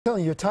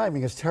Telling you, your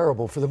timing is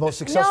terrible for the most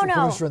successful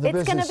producer in the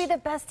business. It's going to be the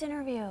best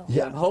interview.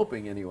 Yeah, I'm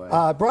hoping anyway.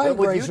 Brian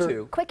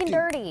Grazer, quick and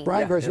dirty.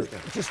 Brian Grazer,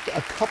 just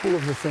a couple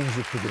of the things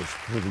you produced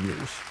through the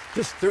years.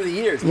 Just through the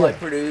years. Well, I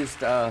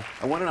produced. I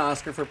won an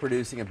Oscar for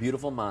producing A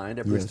Beautiful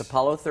Mind. I produced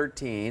Apollo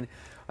 13.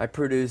 I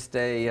produced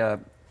a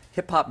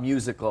hip-hop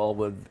musical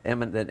that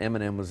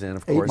Eminem was in,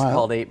 of course,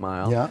 called 8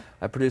 Mile. Yeah.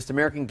 I produced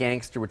American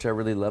Gangster, which I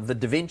really love. The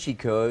Da Vinci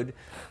Code.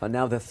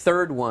 Now the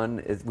third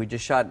one is we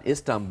just shot in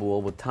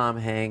Istanbul with Tom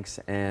Hanks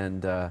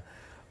and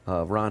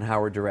Ron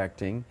Howard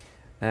directing.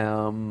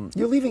 You're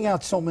leaving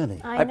out so many.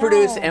 I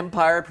produced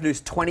Empire. I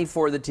produced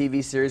 24, the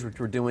TV series, which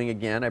we're doing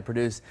again. I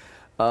produced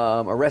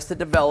Arrested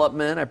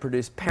Development. I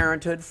produced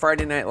Parenthood,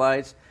 Friday Night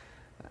Lights.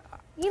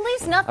 He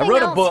leaves nothing I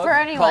wrote else a book for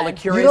anyone. called A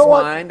Curious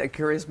Mind. A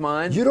Curious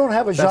Mind. You don't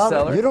have a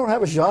genre. You don't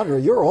have a genre.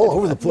 You're all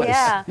over the place.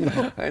 Yeah. You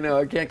know? I know.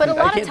 I can't. But a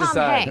lot I can't of Tom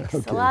decide. Hanks.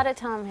 Okay. A lot of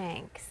Tom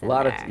Hanks. A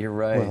lot of. You're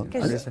right. Well,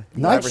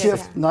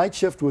 Night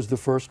Shift was the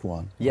first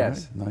one.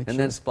 Yes. Right? And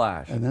then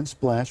Splash. And then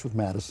Splash with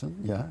Madison.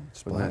 Yeah.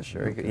 Splash.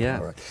 Okay. Yeah.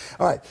 All right.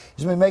 All right.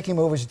 He's been making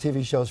movies and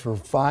TV shows for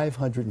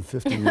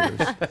 550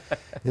 years.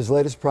 His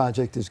latest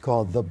project is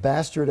called The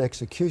Bastard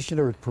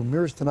Executioner. It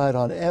premieres tonight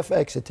on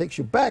FX. It takes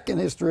you back in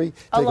history.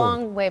 A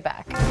long way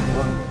back.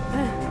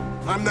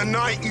 I'm the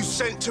knight you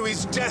sent to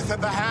his death at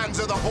the hands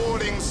of the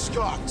hoarding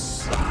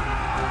Scots.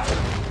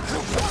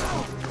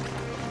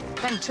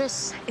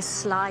 Ventress is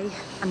sly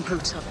and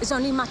brutal. It's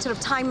only a matter of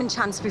time and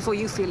chance before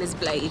you feel his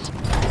blade.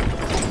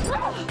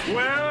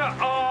 Where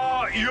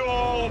are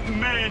your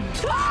men?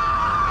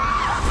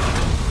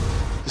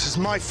 This is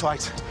my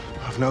fight.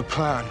 I have no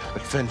plan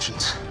but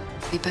vengeance.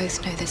 We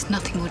both know there's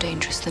nothing more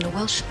dangerous than a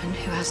Welshman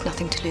who has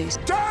nothing to lose.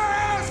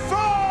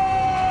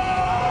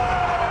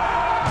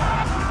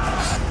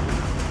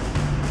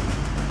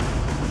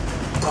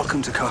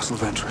 Welcome to Castle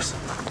Ventress,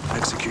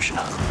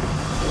 Executioner.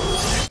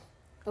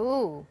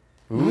 Ooh.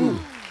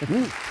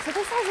 So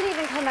this hasn't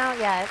even come out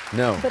yet.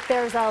 No. But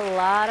there's a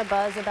lot of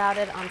buzz about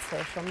it on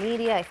social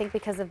media. I think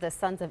because of the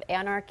Sons of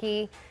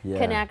Anarchy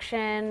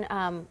connection.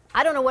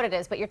 I don't know what it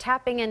is, but you're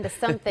tapping into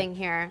something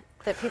here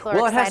that people are excited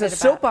about. Well, it has a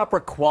soap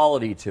opera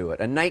quality to it,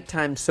 a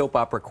nighttime soap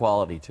opera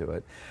quality to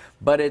it,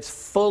 but it's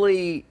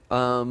fully,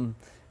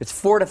 it's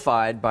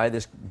fortified by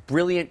this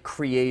brilliant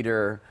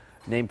creator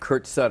named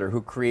Kurt Sutter, who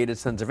created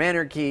Sons of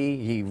Anarchy.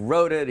 He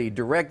wrote it, he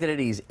directed it,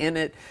 he's in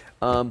it.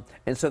 And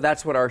so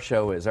that's what our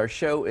show is. Our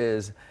show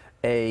is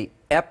a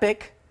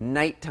epic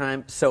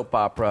nighttime soap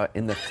opera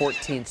in the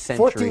 14th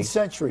century. 14th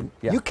century.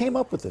 Yeah. You came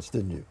up with this,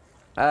 didn't you?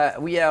 Yeah,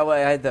 well, I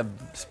had the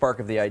spark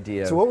of the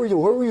idea. So what were you?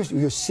 Where were you?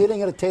 You were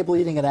sitting at a table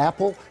eating an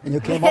apple, and you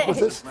came up with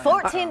this?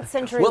 14th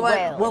century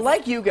Wales. Well,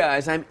 like you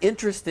guys, I'm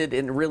interested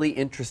in really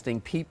interesting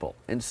people,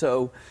 and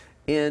so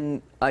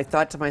I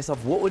thought to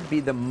myself, what would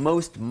be the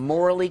most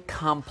morally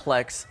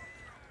complex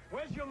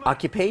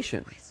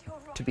occupation?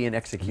 To be an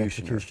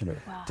executioner.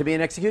 Wow. To be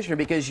an executioner,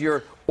 because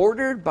you're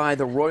ordered by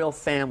the royal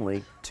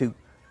family to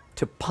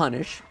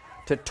punish,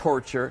 to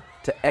torture,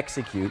 to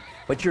execute,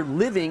 but you're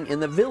living in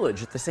the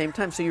village at the same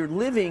time. So you're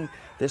living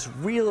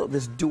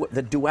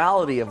the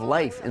duality of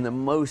life in the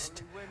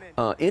most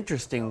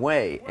interesting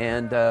way,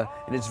 and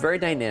it's very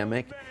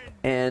dynamic.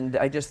 And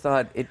I just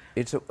thought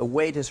it's a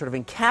way to sort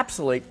of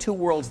encapsulate two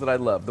worlds that I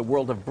love, the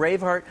world of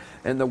Braveheart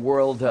and the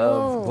world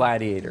of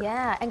Gladiator.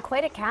 Yeah, and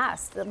quite a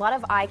cast. A lot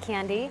of eye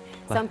candy.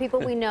 Some people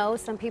we know,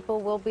 some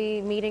people we'll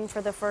be meeting for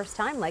the first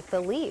time, like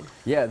the lead.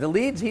 Yeah, the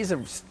lead, he's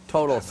a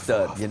total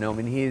stud, you know. I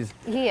mean, he is.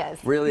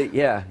 Really,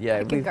 yeah.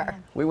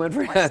 We went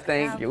for,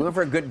 thank you. We went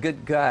for a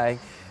good guy.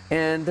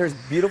 And there's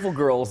beautiful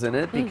girls in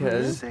it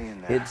because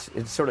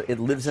it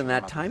lives in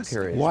that time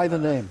period. Why the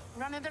name?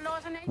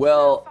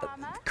 Well,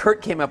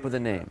 Kurt came up with a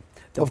name.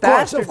 Of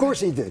course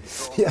he did.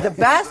 Yeah. The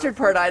bastard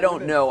part I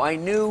don't know.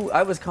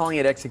 I was calling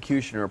it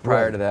Executioner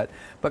prior to that.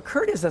 But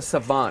Kurt is a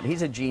savant.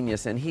 He's a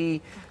genius, and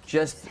he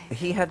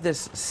had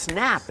this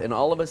snap, and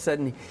all of a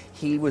sudden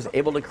he was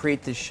able to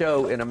create this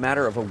show in a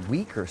matter of a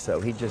week or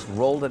so. He just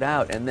rolled it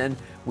out, and then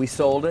we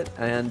sold it,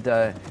 and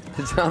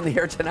it's on the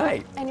air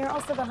tonight. And you're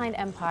also behind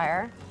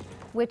Empire,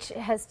 which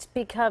has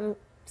become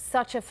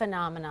such a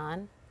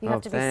phenomenon. You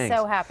have to be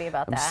so happy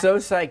about that. I'm so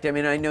psyched. I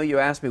mean, I know you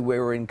asked me. We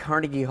were in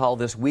Carnegie Hall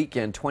this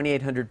weekend,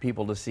 2,800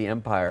 people to see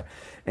Empire.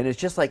 And it's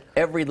just like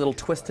every little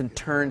twist and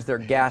turns, they're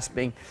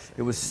gasping.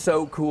 It was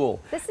so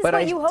cool. This is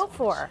what you hope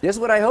for. This is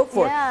what I hope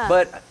for. Yeah.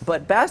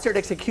 But Bastard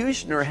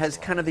Executioner has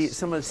kind of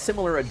some of the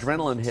similar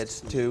adrenaline hits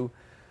to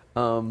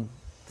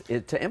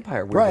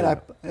Empire.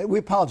 Brian, we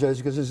apologize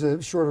because it's a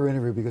shorter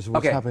interview because of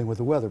what's happening with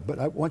the weather. But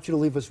I want you to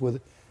leave us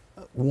with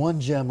one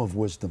gem of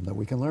wisdom that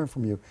we can learn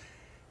from you.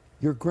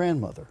 Your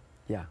grandmother.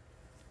 Yeah.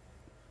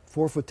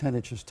 4 foot 10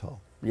 inches tall.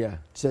 Yeah.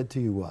 Said to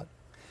you what?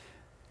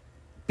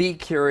 Be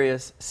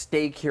curious,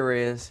 stay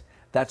curious.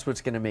 That's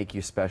what's going to make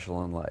you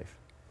special in life.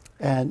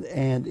 And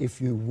if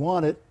you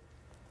want it,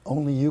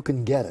 only you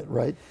can get it,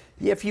 right?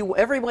 Yeah,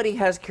 everybody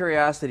has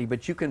curiosity,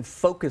 but you can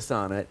focus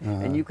on it,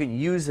 and you can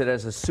use it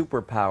as a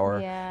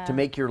superpower to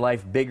make your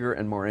life bigger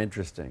and more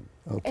interesting.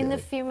 In the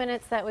few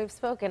minutes that we've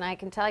spoken, I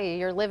can tell you,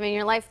 you're living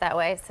your life that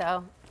way,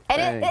 so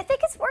And I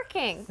think it's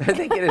working. I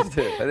think it is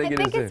too. I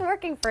think it's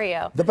working for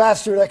you. The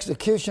Bastard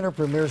Executioner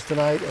premieres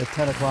tonight at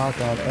 10 o'clock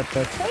on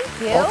FX.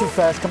 Thank you. All too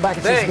fast. Come back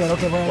and see us again.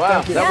 Okay, Brian. Wow,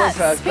 Thank you. that was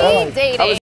fast. Speed dating.